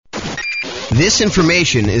This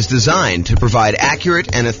information is designed to provide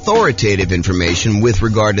accurate and authoritative information with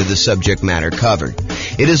regard to the subject matter covered.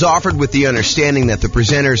 It is offered with the understanding that the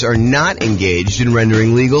presenters are not engaged in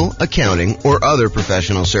rendering legal, accounting, or other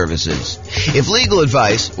professional services. If legal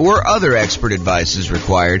advice or other expert advice is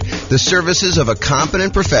required, the services of a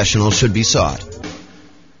competent professional should be sought.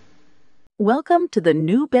 Welcome to the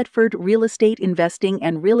New Bedford Real Estate Investing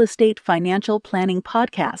and Real Estate Financial Planning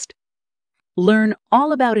Podcast. Learn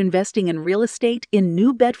all about investing in real estate in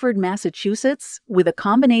New Bedford, Massachusetts, with a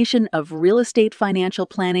combination of real estate financial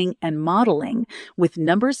planning and modeling with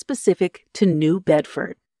numbers specific to New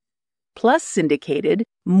Bedford. Plus syndicated,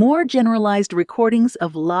 more generalized recordings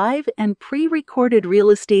of live and pre-recorded real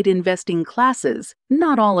estate investing classes,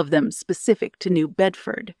 not all of them specific to New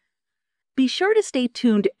Bedford. Be sure to stay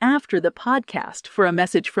tuned after the podcast for a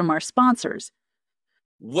message from our sponsors.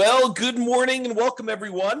 Well, good morning and welcome,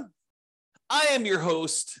 everyone. I am your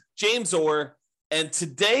host, James Orr, and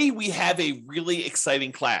today we have a really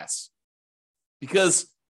exciting class because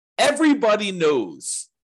everybody knows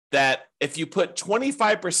that if you put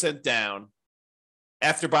 25% down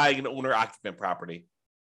after buying an owner-occupant property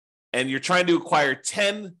and you're trying to acquire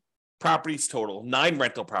 10 properties total, 9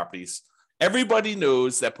 rental properties, everybody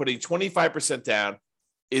knows that putting 25% down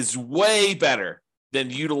is way better than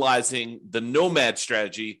utilizing the Nomad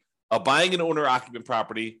strategy of buying an owner-occupant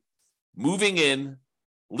property, moving in,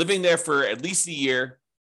 living there for at least a year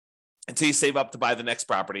until you save up to buy the next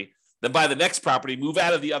property, then buy the next property, move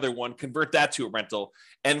out of the other one, convert that to a rental,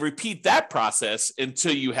 and repeat that process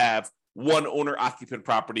until you have 1 owner-occupant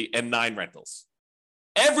property and 9 rentals.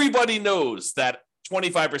 Everybody knows that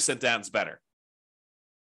 25% down is better.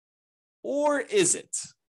 Or is it?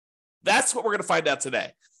 That's what we're going to find out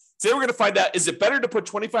today. Today we're going to find out, is it better to put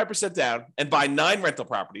 25% down and buy 9 rental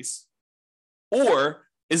properties? Or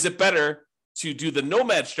is it better to do the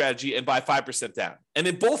Nomad strategy and buy 5% down? And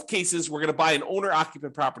in both cases, we're going to buy an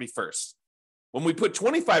owner-occupant property first. When we put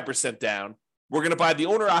 25% down, we're going to buy the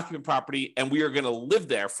owner-occupant property and we are going to live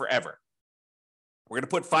there forever. We're going to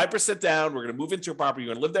put 5% down. We're going to move into a property.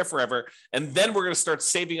 We're going to live there forever. And then we're going to start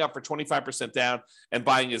saving up for 25% down and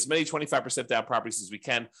buying as many 25% down properties as we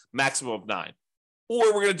can, maximum of 9.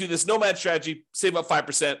 Or we're going to do this Nomad strategy, save up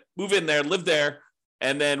 5%, move in there, live there.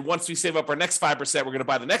 And then once we save up our next 5%, we're going to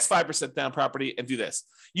buy the next 5% down property and do this.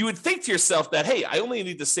 You would think to yourself that, hey, I only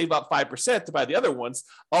need to save up 5% to buy the other ones.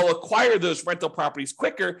 I'll acquire those rental properties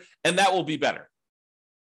quicker, and that will be better.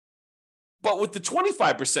 But with the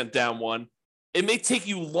 25% down one, it may take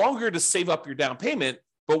you longer to save up your down payment,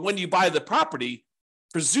 but when you buy the property,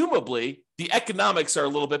 presumably the economics are a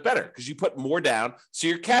little bit better because you put more down, so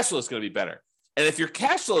your cash flow is going to be better. And if your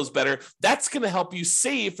cash flow is better, that's going to help you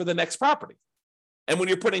save for the next property. And when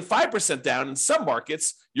you're putting 5% down in some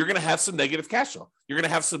markets, you're going to have some negative cash flow. You're going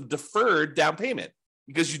to have some deferred down payment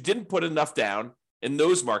because you didn't put enough down in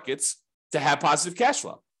those markets to have positive cash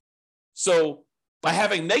flow. So by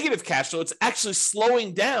having negative cash flow, it's actually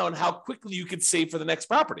slowing down how quickly you could save for the next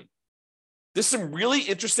property. There's some really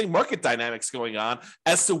interesting market dynamics going on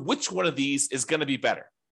as to which one of these is going to be better.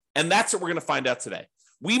 And that's what we're going to find out today.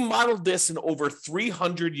 We modeled this in over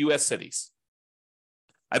 300 US cities.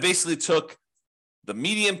 I basically took the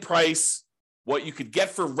median price, what you could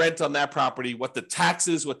get for rent on that property, what the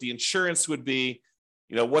taxes, what the insurance would be,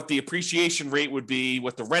 what the appreciation rate would be,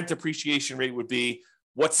 what the rent appreciation rate would be,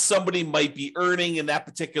 what somebody might be earning in that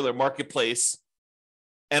particular marketplace.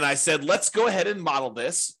 And I said, let's go ahead and model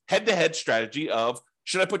this head-to-head strategy of,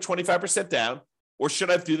 should I put 25% down or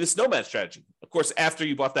should I do this Nomad strategy? Of course, after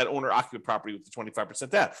you bought that owner-occupant property with the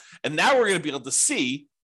 25% down. And now we're going to be able to see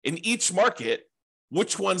in each market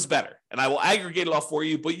which one's better. And I will aggregate it all for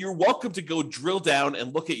you, but you're welcome to go drill down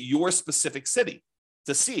and look at your specific city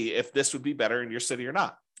to see if this would be better in your city or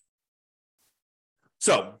not.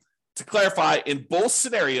 So to clarify, in both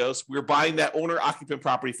scenarios, we're buying that owner-occupant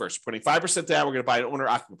property first. We're putting 5% down, we're going to buy an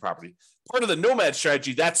owner-occupant property. Part of the Nomad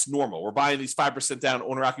strategy, that's normal. We're buying these 5% down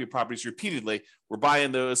owner-occupant properties repeatedly. We're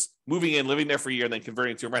buying those, moving in, living there for a year, and then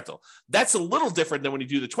converting to a rental. That's a little different than when you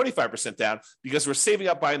do the 25% down because we're saving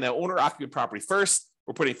up buying that owner-occupant property first.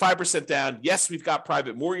 We're putting 5% down. Yes, we've got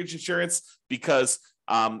private mortgage insurance because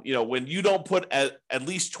when you don't put at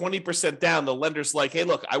least 20% down, the lender's like, hey,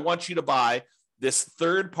 look, I want you to buy this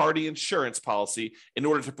third-party insurance policy in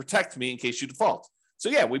order to protect me in case you default. So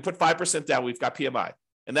yeah, we put 5% down, we've got PMI.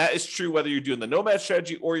 And that is true whether you're doing the Nomad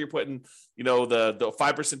strategy or you're putting, the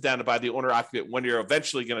 5% down to buy the owner-occupant when you're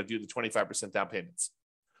eventually going to do the 25% down payments.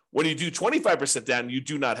 When you do 25% down, you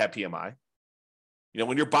do not have PMI.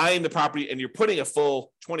 When you're buying the property and you're putting a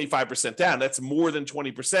full 25% down, that's more than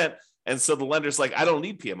 20%. And so the lender's like, I don't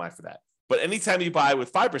need PMI for that. But anytime you buy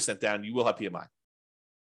with 5% down, you will have PMI.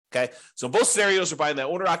 Okay, so in both scenarios, we're buying that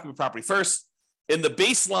owner-occupant property first. In the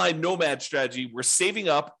baseline Nomad strategy, we're saving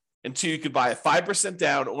up until you could buy a 5%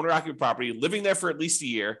 down owner-occupant property, living there for at least a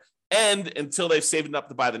year, and until they've saved up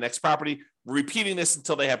to buy the next property. We're repeating this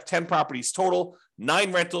until they have 10 properties total,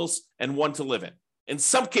 9 rentals, and 1 to live in. In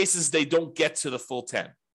some cases, they don't get to the full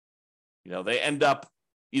 10. They end up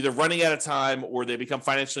either running out of time or they become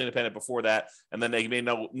financially independent before that, and then they may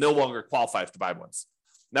no longer qualify to buy ones.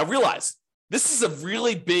 Now realize, this is a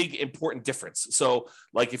really big, important difference. So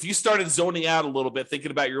like if you started zoning out a little bit,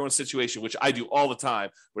 thinking about your own situation, which I do all the time,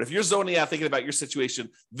 but if you're zoning out thinking about your situation,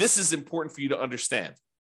 this is important for you to understand.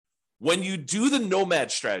 When you do the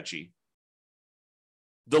Nomad strategy,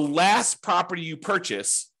 the last property you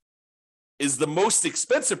purchase is the most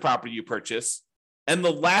expensive property you purchase and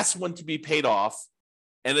the last one to be paid off,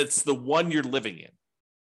 and it's the one you're living in.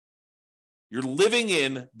 You're living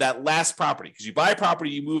in that last property because you buy a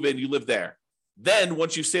property, you move in, you live there. Then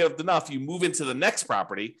once you've saved enough, you move into the next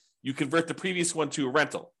property, you convert the previous one to a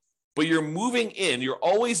rental. But you're moving in, you're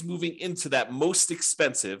always moving into that most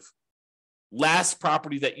expensive last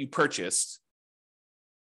property that you purchased.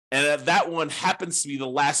 And that one happens to be the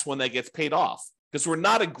last one that gets paid off because we're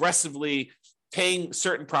not aggressively paying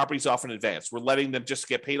certain properties off in advance. We're letting them just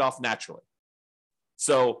get paid off naturally.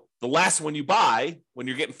 So the last one you buy when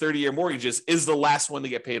you're getting 30-year mortgages is the last one to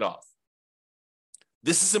get paid off.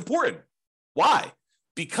 This is important. Why?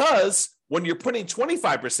 Because when you're putting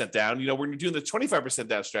 25% down, when you're doing the 25%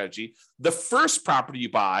 down strategy, the first property you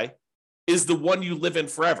buy is the one you live in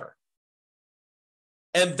forever.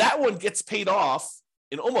 And that one gets paid off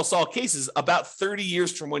in almost all cases about 30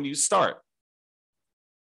 years from when you start.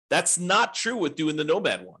 That's not true with doing the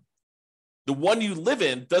Nomad one. The one you live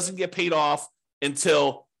in doesn't get paid off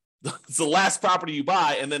until it's the last property you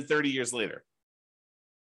buy and then 30 years later.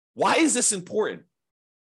 Why is this important?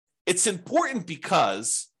 It's important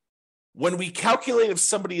because when we calculate if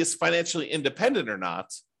somebody is financially independent or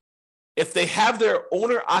not, if they have their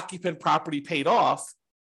owner-occupant property paid off,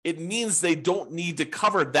 it means they don't need to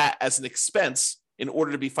cover that as an expense in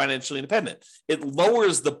order to be financially independent. It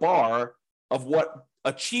lowers the bar of what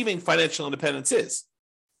achieving financial independence is.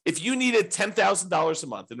 If you needed $10,000 a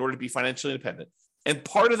month in order to be financially independent, and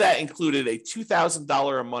part of that included a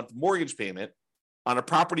 $2,000 a month mortgage payment on a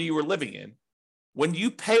property you were living in, when you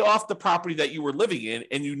pay off the property that you were living in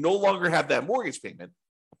and you no longer have that mortgage payment,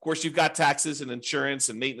 of course, you've got taxes and insurance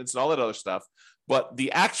and maintenance and all that other stuff, but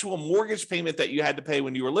the actual mortgage payment that you had to pay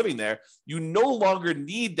when you were living there, you no longer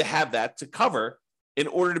need to have that to cover in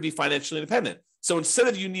order to be financially independent. So instead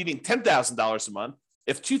of you needing $10,000 a month,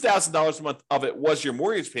 if $2,000 a month of it was your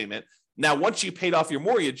mortgage payment, now once you paid off your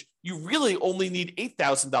mortgage, you really only need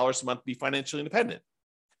 $8,000 a month to be financially independent.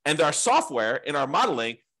 And our software in our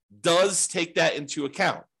modeling does take that into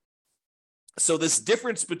account. So this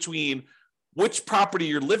difference between which property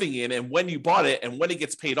you're living in and when you bought it and when it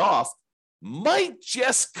gets paid off might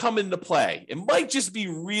just come into play. It might just be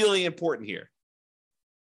really important here,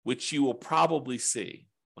 which you will probably see.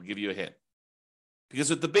 I'll give you a hint. Because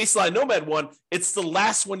with the baseline Nomad one, it's the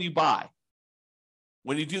last one you buy.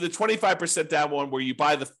 When you do the 25% down one where you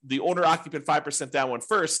buy the owner-occupant 5% down one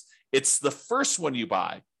first, it's the first one you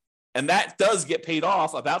buy. And that does get paid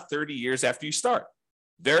off about 30 years after you start.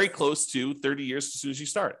 Very close to 30 years as soon as you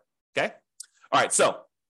start. Okay? All right, so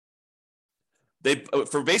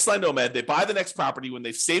for baseline Nomad, they buy the next property when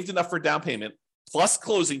they've saved enough for down payment, plus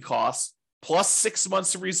closing costs, plus 6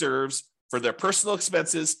 months of reserves for their personal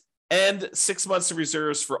expenses, and 6 months of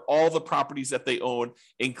reserves for all the properties that they own,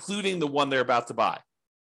 including the one they're about to buy.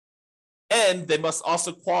 And they must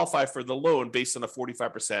also qualify for the loan based on a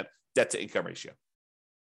 45% debt-to-income ratio.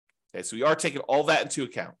 Okay, so we are taking all that into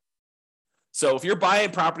account. So if you're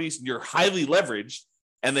buying properties and you're highly leveraged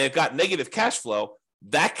and they've got negative cash flow,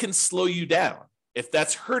 that can slow you down if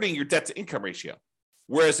that's hurting your debt-to-income ratio.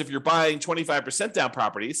 Whereas if you're buying 25% down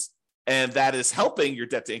properties and that is helping your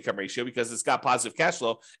debt-to-income ratio because it's got positive cash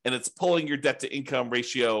flow and it's pulling your debt-to-income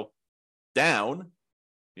ratio down,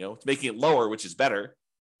 it's making it lower, which is better,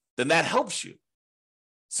 then that helps you.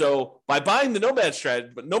 So by buying the Nomad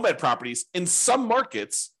strategy, but Nomad properties in some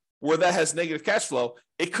markets where that has negative cash flow,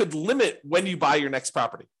 it could limit when you buy your next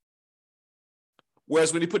property.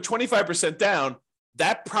 Whereas when you put 25% down,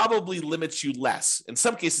 that probably limits you less. In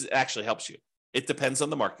some cases, it actually helps you. It depends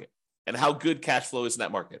on the market and how good cash flow is in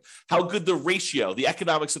that market, how good the ratio, the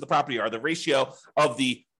economics of the property are, the ratio of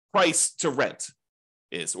the price to rent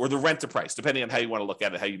is, or the rent to price, depending on how you want to look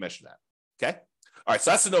at it, how you measure that. Okay? All right,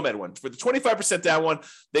 so that's the Nomad one. For the 25% down one,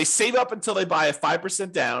 they save up until they buy a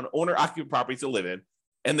 5% down owner-occupant property to live in.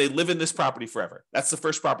 and they live in this property forever. That's the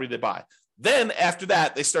first property they buy. Then after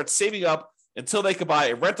that, they start saving up until they could buy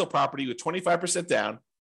a rental property with 25% down,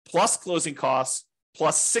 plus closing costs,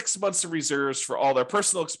 plus 6 months of reserves for all their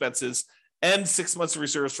personal expenses, and 6 months of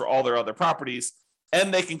reserves for all their other properties.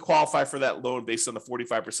 And they can qualify for that loan based on the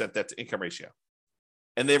 45% debt to income ratio.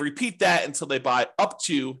 And they repeat that until they buy up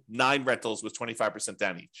to 9 rentals with 25%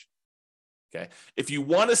 down each. Okay. If you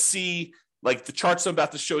want to see like the charts I'm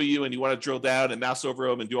about to show you and you want to drill down and mouse over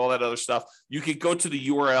them and do all that other stuff, you can go to the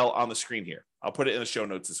URL on the screen here. I'll put it in the show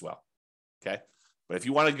notes as well. Okay. But if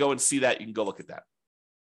you want to go and see that, you can go look at that.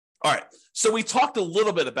 All right. So we talked a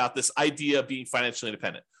little bit about this idea of being financially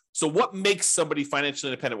independent. So what makes somebody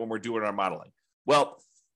financially independent when we're doing our modeling? Well,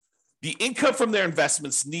 the income from their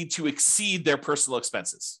investments need to exceed their personal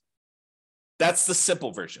expenses. That's the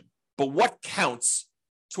simple version. But what counts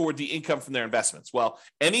toward the income from their investments? Well,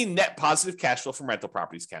 any net positive cash flow from rental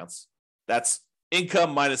properties counts. That's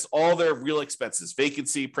income minus all their real expenses,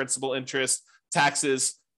 vacancy, principal, interest,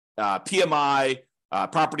 taxes, PMI,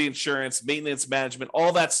 property insurance, maintenance, management,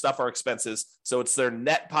 all that stuff are expenses. So it's their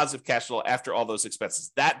net positive cash flow after all those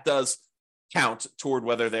expenses. That does count toward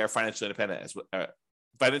whether they are financially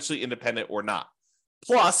independent or not.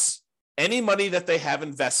 Plus, any money that they have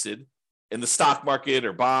invested in the stock market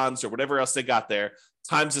or bonds or whatever else they got there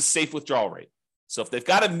times a safe withdrawal rate. So if they've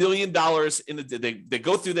got $1 million they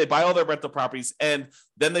go through, they buy all their rental properties, and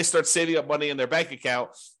then they start saving up money in their bank account,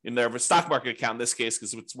 in their stock market account in this case,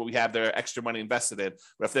 because it's what we have their extra money invested in.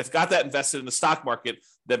 But if they've got that invested in the stock market,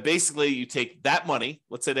 then basically you take that money,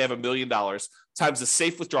 let's say they have $1 million, times the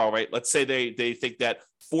safe withdrawal rate. Let's say they think that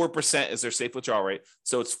 4% is their safe withdrawal rate.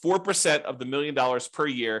 So it's 4% of the $1 million per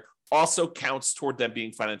year also counts toward them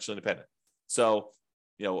being financially independent. So,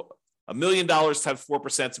 $1 million times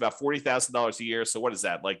 4% is about $40,000 a year. So what is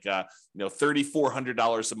that? Like,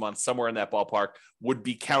 $3,400 a month, somewhere in that ballpark would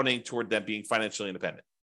be counting toward them being financially independent.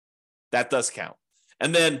 That does count.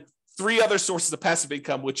 And then 3 other sources of passive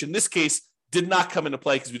income, which in this case did not come into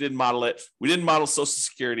play because we didn't model it. We didn't model Social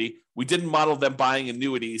Security. We didn't model them buying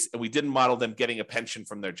annuities, and we didn't model them getting a pension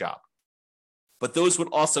from their job. But those would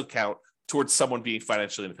also count towards someone being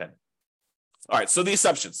financially independent. All right, so the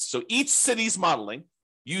assumptions. So each city's modeling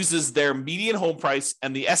uses their median home price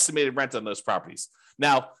and the estimated rent on those properties.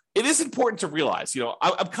 Now, it is important to realize,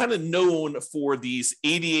 I'm kind of known for these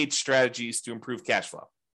 88 strategies to improve cash flow,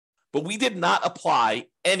 but we did not apply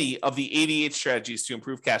any of the 88 strategies to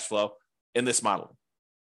improve cash flow in this modeling.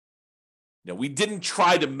 We didn't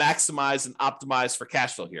try to maximize and optimize for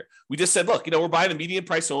cash flow here. We just said, look, we're buying a median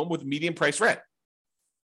price home with median price rent.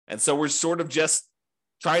 And so we're sort of just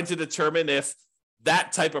trying to determine if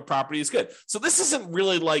that type of property is good. So this isn't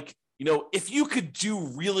really like, if you could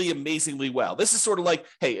do really amazingly well. This is sort of like,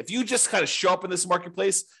 hey, if you just kind of show up in this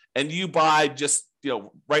marketplace and you buy just,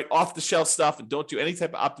 right off the shelf stuff and don't do any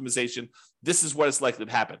type of optimization, this is what is likely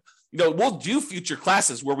to happen. We'll do future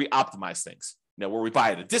classes where we optimize things, where we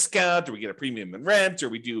buy at a discount, or we get a premium in rent, or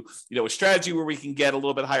we do, a strategy where we can get a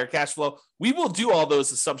little bit higher cash flow. We will do all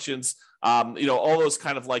those assumptions, all those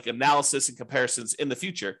kind of like analysis and comparisons in the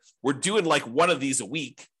future. We're doing like one of these a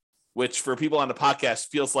week, which for people on the podcast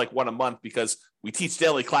feels like one a month because we teach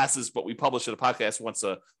daily classes, but we publish a podcast once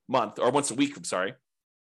a month or once a week,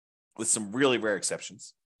 with some really rare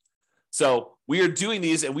exceptions. So we are doing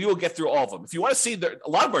these, and we will get through all of them. If you want to see, a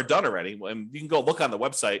lot of them are done already, and you can go look on the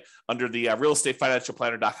website under the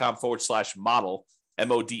realestatefinancialplanner.com/model,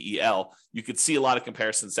 MODEL. You can see a lot of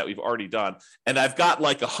comparisons that we've already done, and I've got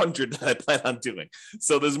like 100 that I plan on doing.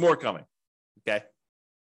 So there's more coming. Okay.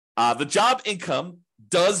 The job income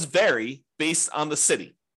does vary based on the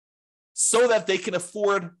city, so that they can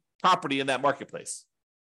afford property in that marketplace.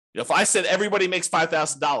 If I said everybody makes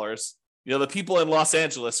 $5,000. The people in Los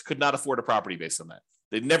Angeles could not afford a property based on that.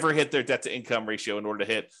 They'd never hit their debt to income ratio in order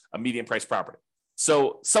to hit a median price property.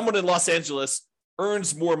 So someone in Los Angeles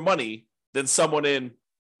earns more money than someone in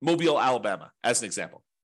Mobile, Alabama, as an example.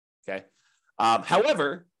 Okay.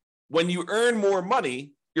 However, when you earn more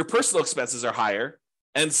money, your personal expenses are higher.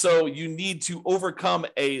 And so you need to overcome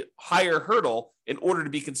a higher hurdle in order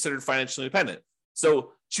to be considered financially independent.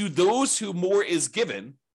 So to those who more is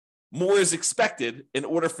given, more is expected in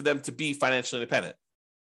order for them to be financially independent.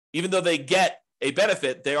 Even though they get a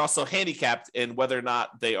benefit, they're also handicapped in whether or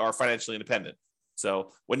not they are financially independent.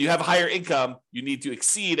 So when you have a higher income, you need to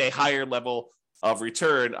exceed a higher level of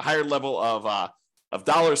return, a higher level of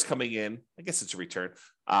dollars coming in. I guess it's a return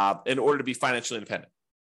in order to be financially independent.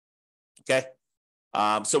 Okay.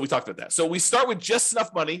 So we talked about that. So we start with just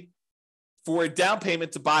enough money for a down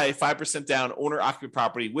payment to buy a 5% down owner-occupant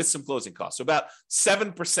property with some closing costs. So about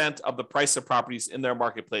 7% of the price of properties in their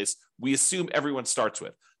marketplace, we assume everyone starts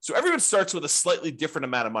with. So everyone starts with a slightly different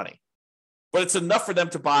amount of money, but it's enough for them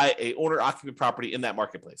to buy a owner-occupant property in that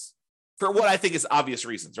marketplace for what I think is obvious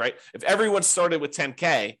reasons, right? If everyone started with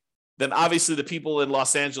 10K, then obviously the people in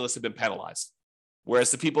Los Angeles have been penalized, whereas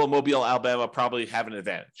the people in Mobile, Alabama probably have an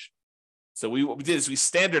advantage. So what we did is we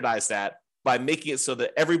standardized that by making it so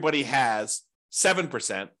that everybody has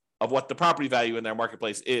 7% of what the property value in their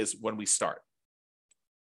marketplace is when we start.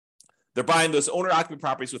 They're buying those owner-occupant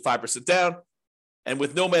properties with 5% down, and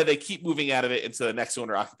with Nomad, they keep moving out of it into the next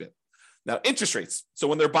owner-occupant. Now, interest rates. So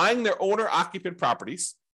when they're buying their owner-occupant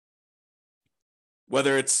properties,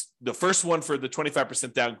 whether it's the first one for the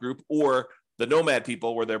 25% down group or the Nomad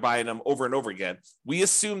people where they're buying them over and over again, we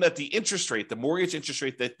assume that the interest rate, the mortgage interest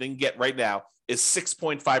rate that they can get right now is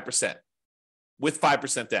 6.5%. with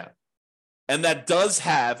 5% down. And that does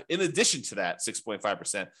have, in addition to that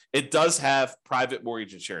 6.5%, it does have private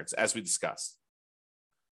mortgage insurance, as we discussed.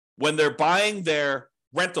 When they're buying their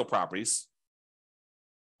rental properties,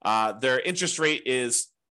 their interest rate is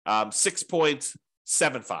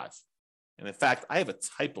 6.75. And in fact, I have a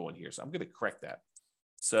typo in here, so I'm going to correct that.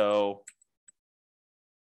 So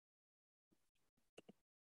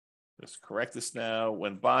let's correct this now.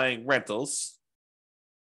 When buying rentals,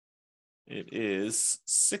 it is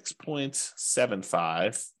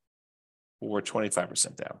 6.75 or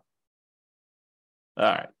 25% down. All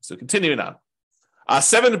right, so continuing on.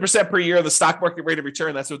 7% per year of the stock market rate of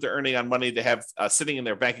return. That's what they're earning on money they have sitting in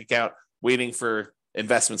their bank account, waiting for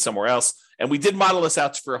investment somewhere else. And we did model this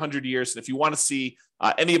out for 100 years. And if you want to see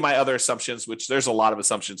any of my other assumptions, which there's a lot of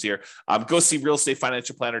assumptions here, go see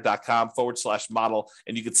realestatefinancialplanner.com/model,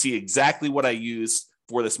 and you can see exactly what I use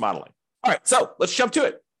for this modeling. All right, so let's jump to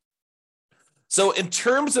it. So in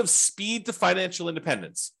terms of speed to financial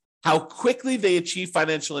independence, how quickly they achieve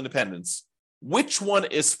financial independence, which one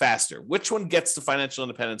is faster? Which one gets to financial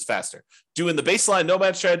independence faster? Doing the baseline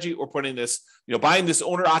Nomad strategy or putting this, buying this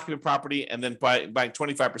owner-occupant property and then buying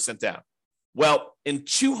 25% down? Well, in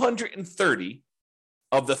 230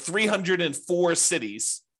 of the 304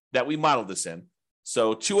 cities that we modeled this in,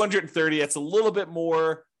 so 230, that's a little bit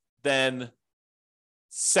more than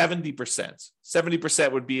 70%.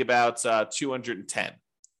 70% would be about 210.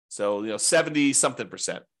 So, 70 something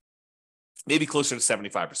percent, maybe closer to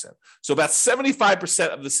 75%. So about 75%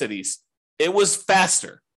 of the cities, it was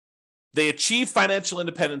faster. They achieved financial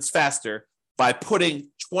independence faster by putting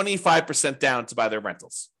 25% down to buy their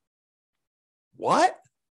rentals. What?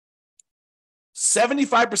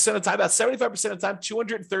 75% of the time, about 75% of the time,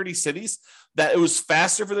 230 cities, that it was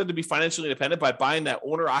faster for them to be financially independent by buying that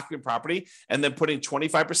owner-occupant property and then putting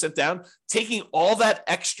 25% down, taking all that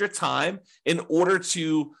extra time in order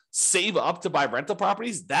to save up to buy rental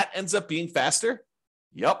properties. That ends up being faster?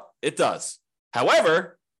 Yep, it does.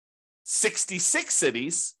 However, 66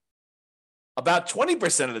 cities, about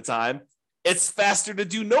 20% of the time, it's faster to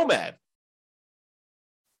do Nomad.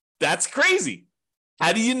 That's crazy.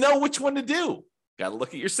 How do you know which one to do? Got to look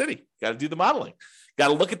at your city. Got to do the modeling. Got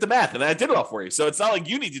to look at the math. And I did it all for you. So it's not like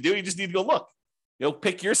you need to do it. You just need to go look.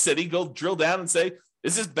 Pick your city, go drill down and say,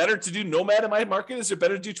 is this better to do Nomad in my market? Is it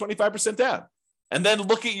better to do 25% down? And then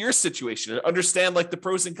look at your situation and understand the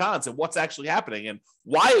pros and cons and what's actually happening and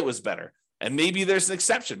why it was better. And maybe there's an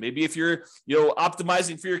exception. Maybe if you're,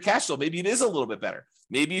 optimizing for your cash flow, maybe it is a little bit better.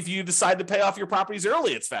 Maybe if you decide to pay off your properties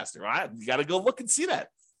early, it's faster, right? You got to go look and see that.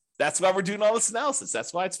 That's why we're doing all this analysis.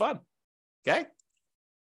 That's why it's fun. Okay.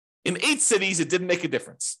 In 8 cities, it didn't make a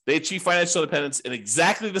difference. They achieved financial independence in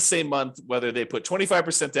exactly the same month, whether they put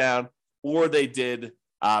 25% down or they did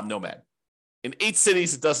Nomad. In 8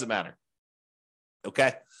 cities, it doesn't matter.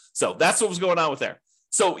 Okay. So that's what was going on with there.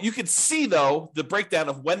 So you can see, though, the breakdown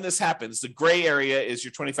of when this happens. The gray area is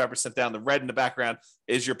your 25% down. The red in the background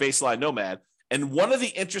is your baseline Nomad. And one of the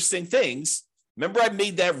interesting things, remember I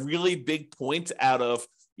made that really big point out of,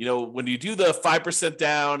 when you do the 5%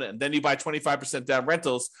 down and then you buy 25% down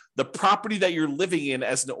rentals, the property that you're living in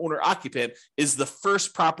as an owner occupant is the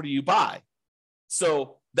first property you buy.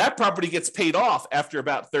 So that property gets paid off after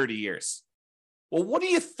about 30 years. Well, what do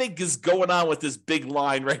you think is going on with this big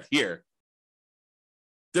line right here?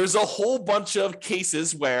 There's a whole bunch of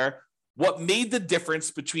cases where what made the difference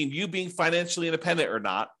between you being financially independent or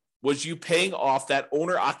not was you paying off that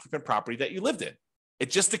owner occupant property that you lived in. It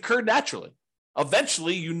just occurred naturally.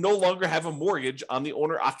 Eventually, you no longer have a mortgage on the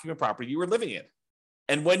owner-occupant property you were living in.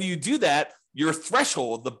 And when you do that, your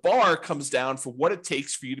threshold, the bar comes down for what it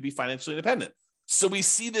takes for you to be financially independent. So we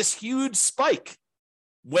see this huge spike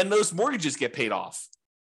when those mortgages get paid off.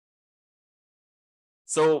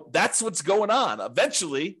 So that's what's going on.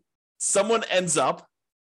 Eventually, someone ends up,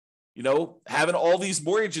 having all these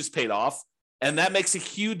mortgages paid off, and that makes a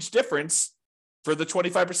huge difference for the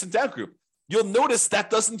 25% down group. You'll notice that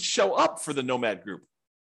doesn't show up for the Nomad group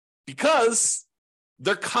because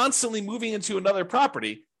they're constantly moving into another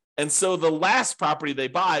property. And so the last property they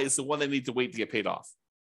buy is the one they need to wait to get paid off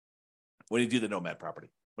when you do the Nomad property,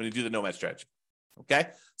 when you do the Nomad strategy. Okay.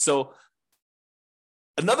 So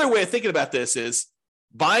another way of thinking about this is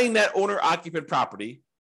buying that owner-occupant property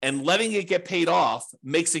and letting it get paid off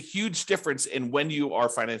makes a huge difference in when you are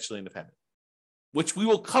financially independent, which we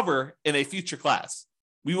will cover in a future class.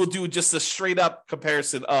 We will do just a straight up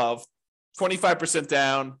comparison of 25%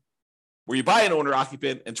 down where you buy an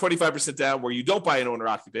owner-occupant and 25% down where you don't buy an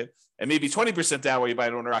owner-occupant, and maybe 20% down where you buy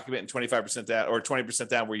an owner-occupant and 25% down, or 20%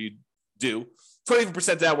 down where you do,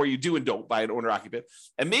 20% down where you do and don't buy an owner-occupant.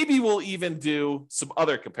 And maybe we'll even do some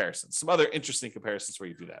other comparisons, some other interesting comparisons where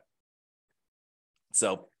you do that.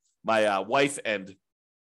 So my wife and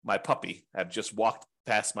my puppy have just walked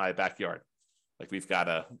past my backyard. Like we've got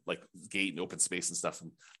a gate and open space and stuff.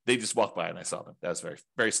 And they just walked by and I saw them. That was very,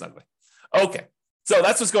 very snuggly. Okay. So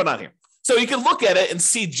that's what's going on here. So you can look at it and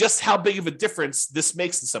see just how big of a difference this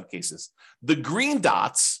makes in some cases. The green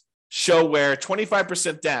dots show where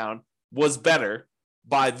 25% down was better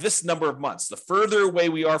by this number of months. The further away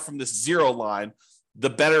we are from this zero line, the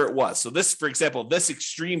better it was. So this, for example, this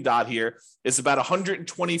extreme dot here is about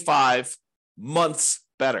 125 months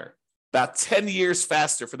better, about 10 years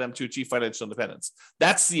faster for them to achieve financial independence.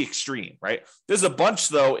 That's the extreme, right? There's a bunch,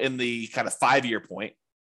 though, in the kind of 5-year point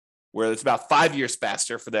where it's about 5 years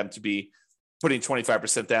faster for them to be putting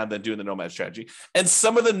 25% down than doing the Nomad strategy. And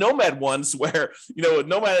some of the Nomad ones where,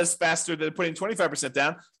 Nomad is faster than putting 25%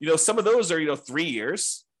 down, some of those are, 3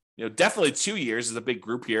 years. Definitely 2 years is a big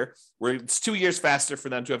group here where it's 2 years faster for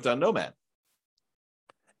them to have done Nomad.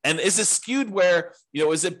 And is it skewed where,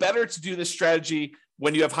 is it better to do this strategy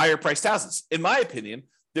when you have higher priced houses? In my opinion,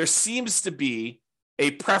 there seems to be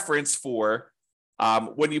a preference for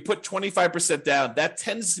when you put 25% down, that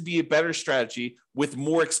tends to be a better strategy with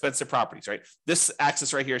more expensive properties, right? This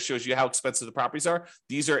axis right here shows you how expensive the properties are.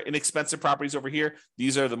 These are inexpensive properties over here.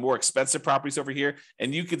 These are the more expensive properties over here.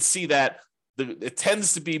 And you can see that it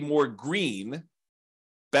tends to be more green,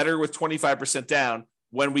 better with 25% down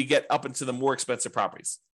when we get up into the more expensive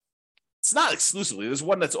properties. It's not exclusively. There's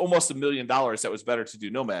one that's almost $1 million that was better to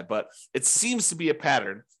do Nomad, but it seems to be a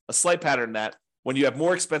pattern, a slight pattern that when you have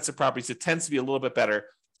more expensive properties, it tends to be a little bit better to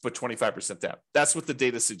put 25% down. That's what the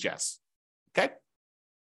data suggests. Okay.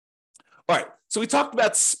 All right. So we talked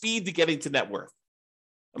about speed to getting to net worth.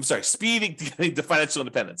 Speed to getting to financial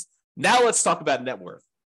independence. Now let's talk about net worth.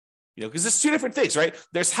 Because there's two different things, right?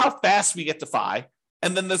 There's how fast we get to FI,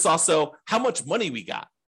 and then there's also how much money we got.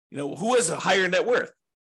 Who has a higher net worth?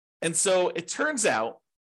 And so it turns out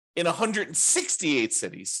in 168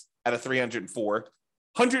 cities out of 304,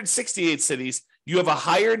 168 cities, you have a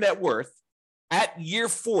higher net worth at year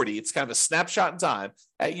 40. It's kind of a snapshot in time.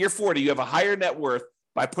 At year 40, you have a higher net worth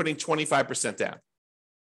by putting 25% down.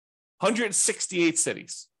 168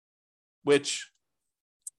 cities, which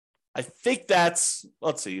I think that's,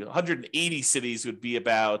 180 cities would be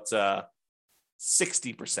about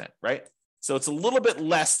 60%, right? So it's a little bit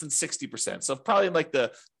less than 60%. So probably in like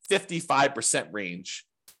the 55% range,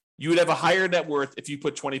 you would have a higher net worth if you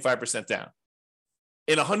put 25% down.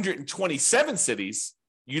 In 127 cities,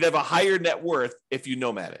 you'd have a higher net worth if you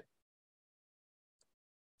Nomad it.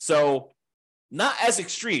 So not as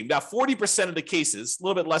extreme. Now, 40% of the cases, a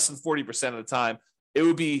little bit less than 40% of the time, it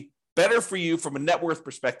would be better for you from a net worth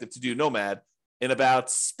perspective to do Nomad. In about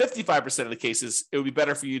 55% of the cases, it would be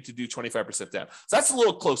better for you to do 25% down. So that's a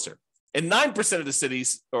little closer. In 9% of the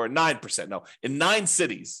cities, or 9%, no, in 9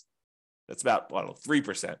 cities, that's about,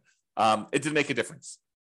 3%, it didn't make a difference.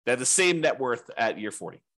 They had the same net worth at year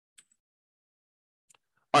 40.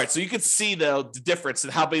 All right, so you can see the difference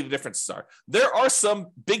and how big the differences are. There are some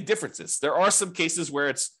big differences. There are some cases where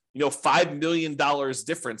it's, $5 million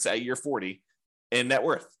difference at year 40 in net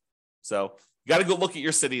worth. So you got to go look at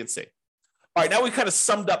your city and see. All right, now we kind of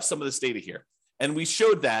summed up some of this data here. And we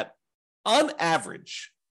showed that on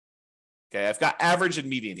average, okay, I've got average and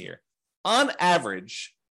median here. On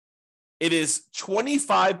average, it is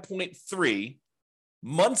 25.3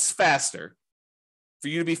 months faster for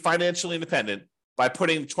you to be financially independent by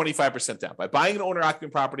putting 25% down, by buying an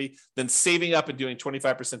owner-occupant property, then saving up and doing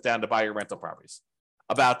 25% down to buy your rental properties.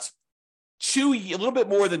 About a little bit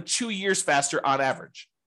more than 2 years faster on average.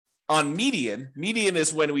 On median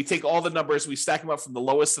is when we take all the numbers, we stack them up from the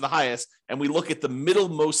lowest to the highest, and we look at the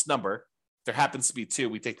middlemost number. If there happens to be 2,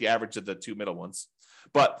 we take the average of the 2 middle ones.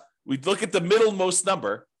 But We look at the middlemost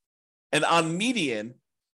number, and on median,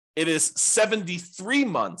 it is 73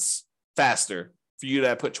 months faster for you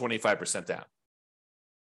to put 25% down.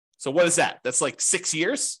 So what is that? That's like 6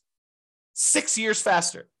 years? 6 years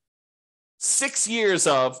faster. 6 years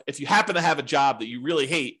of, if you happen to have a job that you really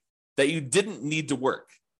hate, that you didn't need to work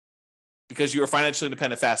because you were financially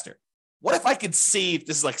independent faster. What if I could save,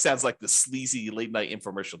 this is like, sounds like the sleazy late night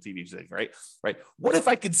infomercial TV thing, right? What if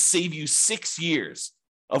I could save you 6 years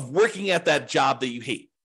of working at that job that you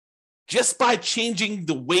hate just by changing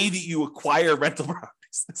the way that you acquire rental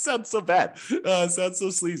properties? That sounds so bad. It sounds so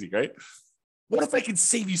sleazy, right? What if I could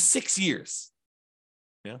save you 6 years?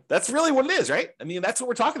 Yeah, that's really what it is, right? I mean, that's what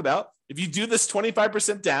we're talking about. If you do this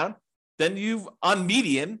 25% down, then you've, on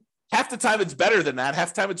median, half the time it's better than that.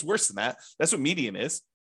 Half the time it's worse than that. That's what median is.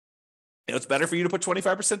 It's better for you to put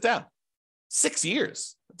 25% down. 6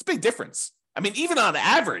 years. That's a big difference. I mean, even on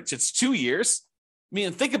average, it's 2 years. I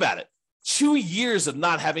mean, think about it. 2 years of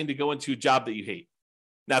not having to go into a job that you hate.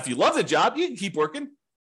 Now, if you love the job, you can keep working.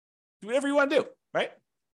 Do whatever you want to do, right?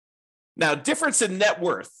 Now, difference in net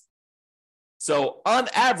worth. So on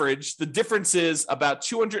average, the difference is about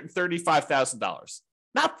 $235,000.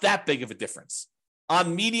 Not that big of a difference.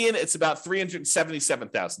 On median, it's about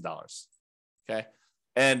 $377,000. Okay.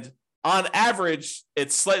 And on average,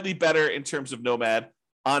 it's slightly better in terms of Nomad.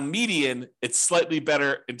 On median, it's slightly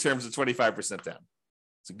better in terms of 25% down.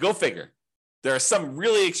 So go figure. There are some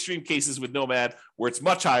really extreme cases with Nomad where it's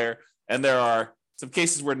much higher, and there are some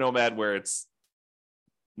cases where Nomad where it's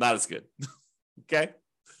not as good. Okay.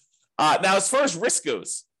 Now, as far as risk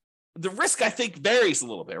goes, the risk, I think, varies a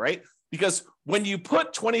little bit, right? Because when you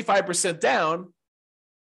put 25% down,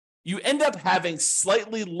 you end up having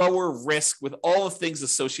slightly lower risk with all the things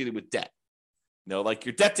associated with debt. You know, like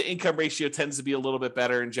your debt to income ratio tends to be a little bit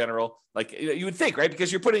better in general. Like you would think, right?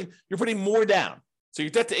 Because you're putting more down. So your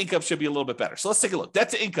debt to income should be a little bit better. So let's take a look. Debt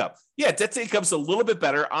to income. Yeah, debt to income is a little bit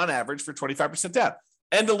better on average for 25% down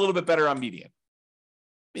and a little bit better on median.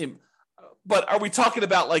 I mean, but are we talking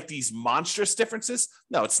about like these monstrous differences?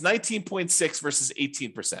 No, it's 19.6 versus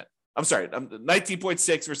 18%. I'm sorry,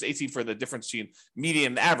 19.6 versus 18 for the difference between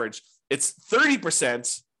median and average. It's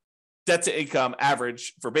 30% debt to income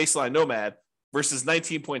average for baseline Nomad versus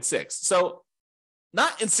 19.6. So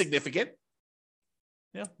not insignificant,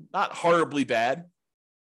 not horribly bad.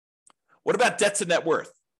 What about debt to net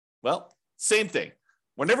worth? Well, same thing.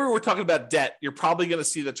 Whenever we're talking about debt, you're probably going to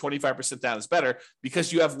see that 25% down is better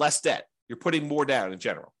because you have less debt. You're putting more down in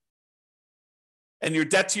general. And your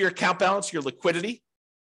debt to your account balance, your liquidity.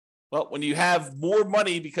 Well, when you have more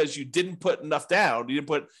money because you didn't put enough down, you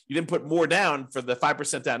didn't put more down for the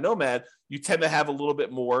 5% down Nomad, you tend to have a little bit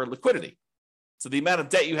more liquidity. So the amount of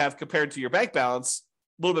debt you have compared to your bank balance,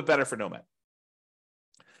 a little bit better for Nomad.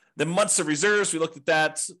 Then months of reserves, we looked at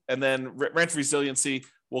that, and then rent resiliency,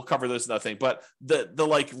 we'll cover those another thing. But the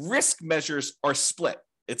like risk measures are split.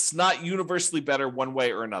 It's not universally better one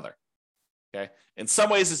way or another. Okay. In some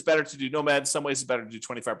ways, it's better to do Nomad. In some ways, it's better to do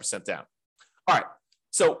 25% down. All right.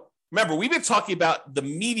 So remember, we've been talking about the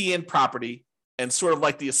median property and sort of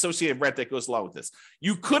like the associated rent that goes along with this.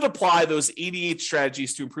 You could apply those 88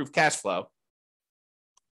 strategies to improve cash flow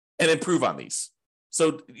and improve on these.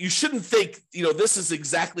 So you shouldn't think, this is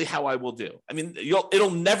exactly how I will do. I mean,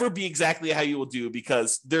 it'll never be exactly how you will do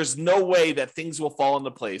because there's no way that things will fall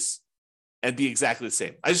into place and be exactly the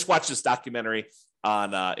same. I just watched this documentary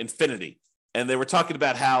on Infinity. And they were talking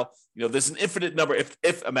about how, there's an infinite number,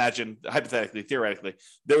 if imagine, hypothetically, theoretically,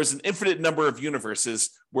 there was an infinite number of universes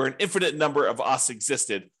where an infinite number of us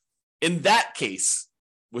existed. In that case,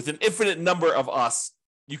 with an infinite number of us,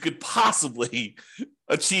 you could possibly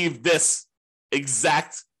achieve this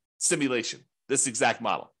exact simulation, this exact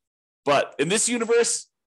model. But in this universe,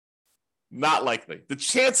 not likely. The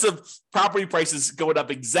chance of property prices going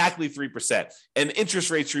up exactly 3% and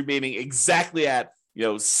interest rates remaining exactly at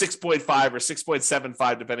 6.5 or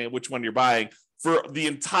 6.75, depending on which one you're buying, for the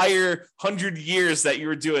entire 100 years that you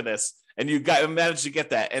were doing this, and you managed to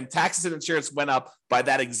get that, and taxes and insurance went up by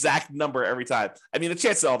that exact number every time. I mean, the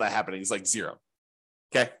chance of all that happening is like zero.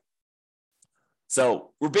 Okay.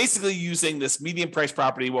 So we're basically using this median price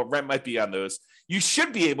property, what rent might be on those. You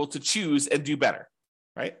should be able to choose and do better,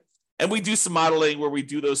 right? And we do some modeling where we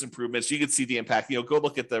do those improvements. You can see the impact. Go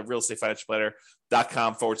look at the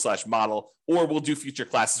realestatefinancialplanner.com/model, or we'll do future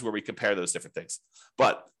classes where we compare those different things.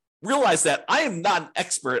 But realize that I am not an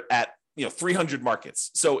expert at 300 markets.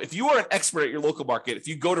 So if you are an expert at your local market, if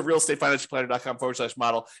you go to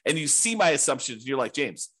realestatefinancialplanner.com/model and you see my assumptions, you're like,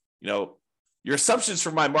 James, your assumptions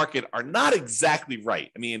for my market are not exactly right.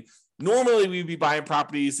 I mean, normally we'd be buying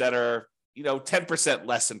properties that are 10%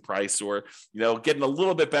 less in price, or, getting a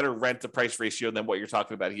little bit better rent to price ratio than what you're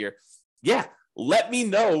talking about here. Yeah. Let me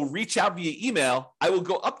know, reach out via email. I will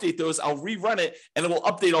go update those. I'll rerun it, and it will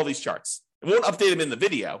update all these charts. It won't update them in the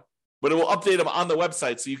video, but it will update them on the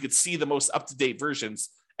website so you could see the most up-to-date versions.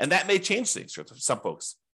 And that may change things for some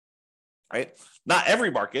folks, right? Not every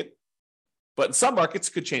market, but in some markets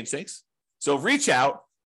could change things. So reach out.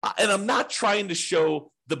 And I'm not trying to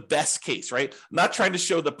show the best case, right? I'm not trying to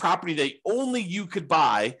show the property that only you could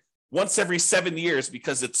buy once every 7 years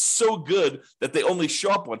because it's so good that they only show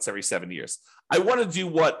up once every 7 years. I want to do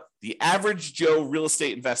what the average Joe real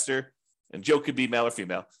estate investor, and Joe could be male or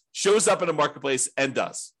female, shows up in a marketplace and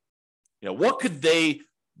does. What could they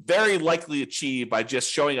very likely achieve by just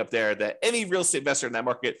showing up there that any real estate investor in that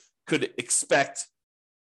market could expect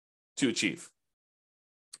to achieve?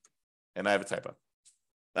 And I have a typo.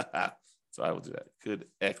 So I will do that. Could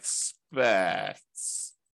expect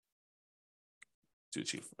to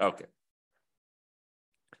achieve. Okay.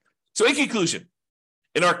 So in conclusion,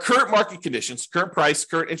 in our current market conditions, current price,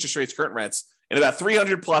 current interest rates, current rents, in about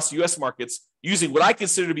 300 plus US markets, using what I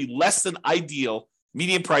consider to be less than ideal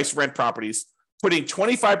median price rent properties, putting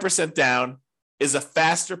 25% down is a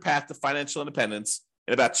faster path to financial independence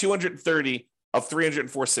in about 230 of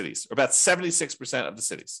 304 cities, or about 76% of the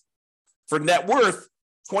cities. For net worth,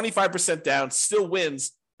 25% down still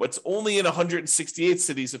wins, but it's only in 168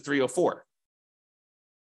 cities of 304.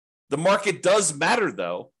 The market does matter,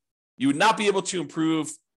 though. You would not be able to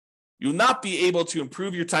improve. You will not be able to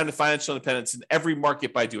improve your time to financial independence in every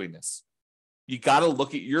market by doing this. You got to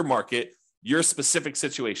look at your market, your specific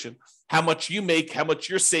situation, how much you make, how much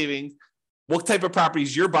you're saving, what type of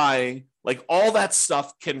properties you're buying. Like, all that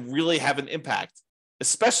stuff can really have an impact,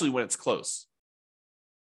 especially when it's close.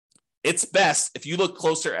 It's best if you look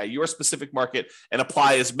closer at your specific market and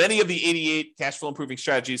apply as many of the 88 cash flow improving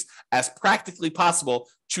strategies as practically possible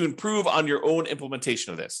to improve on your own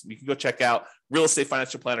implementation of this. You can go check out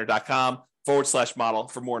realestatefinancialplanner.com/model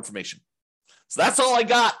for more information. So that's all I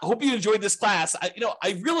got. I hope you enjoyed this class.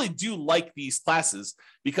 I really do like these classes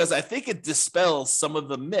because I think it dispels some of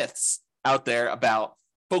the myths out there about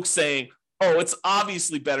folks saying, oh, it's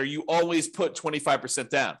obviously better. You always put 25%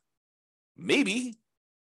 down. Maybe.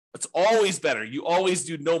 It's always better. You always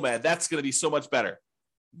do Nomad. That's going to be so much better.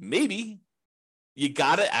 Maybe. You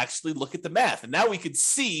got to actually look at the math. And now we could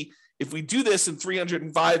see if we do this in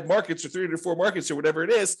 305 markets or 304 markets or whatever it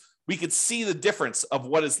is, we could see the difference of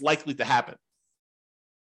what is likely to happen.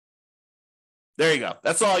 There you go.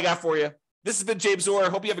 That's all I got for you. This has been James Orr.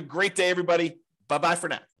 Hope you have a great day, everybody. Bye-bye for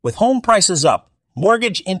now. With home prices up,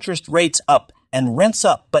 mortgage interest rates up, and rents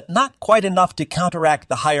up, but not quite enough to counteract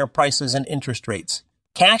the higher prices and interest rates,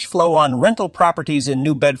 cash flow on rental properties in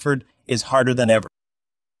New Bedford is harder than ever.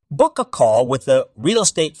 Book a call with the Real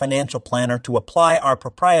Estate Financial Planner to apply our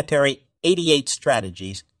proprietary 88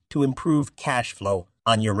 strategies to improve cash flow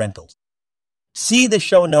on your rentals. See the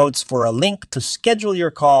show notes for a link to schedule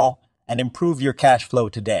your call and improve your cash flow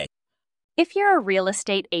today. If you're a real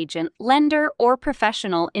estate agent, lender, or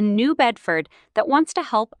professional in New Bedford that wants to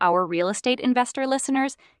help our real estate investor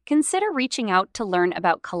listeners, consider reaching out to learn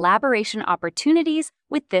about collaboration opportunities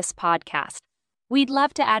with this podcast. We'd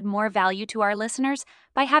love to add more value to our listeners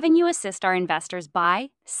by having you assist our investors buy,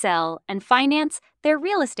 sell, and finance their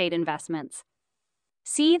real estate investments.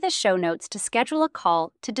 See the show notes to schedule a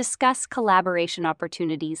call to discuss collaboration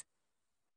opportunities.